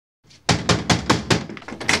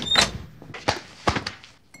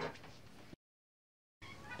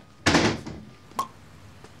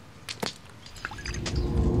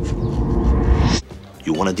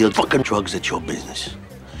You wanna deal fucking drugs, it's your business.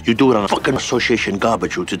 You do it on a fucking association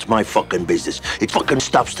garbage routes, it's my fucking business. It fucking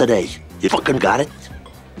stops today. You fucking got it?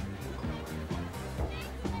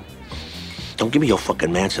 Don't give me your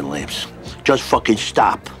fucking Manson lamps. Just fucking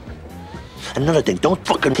stop. Another thing, don't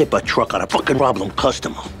fucking tip a truck on a fucking problem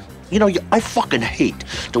customer. You know, I fucking hate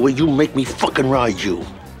the way you make me fucking ride you.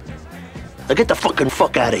 Now get the fucking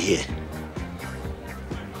fuck out of here.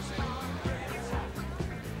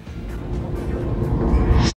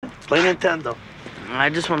 Play Nintendo. I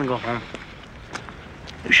just want to go home.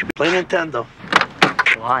 You should play Nintendo.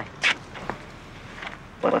 Why?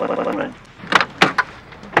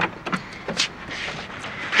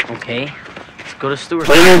 Okay, let's go to Stewart's.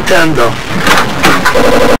 Play Nintendo.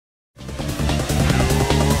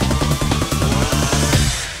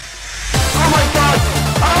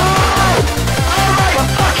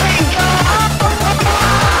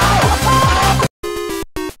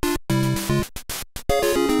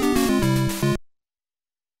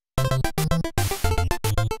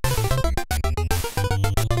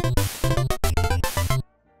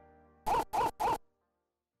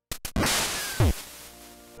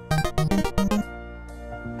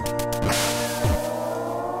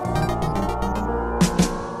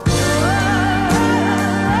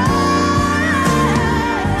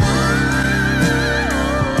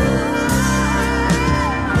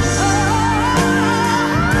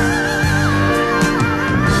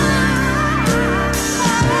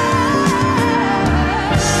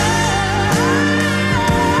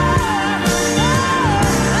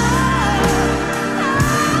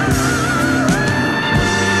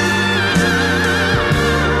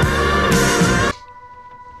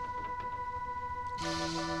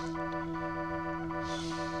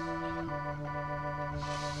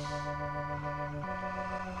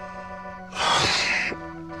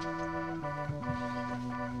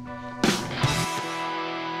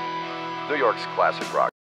 New York's classic rock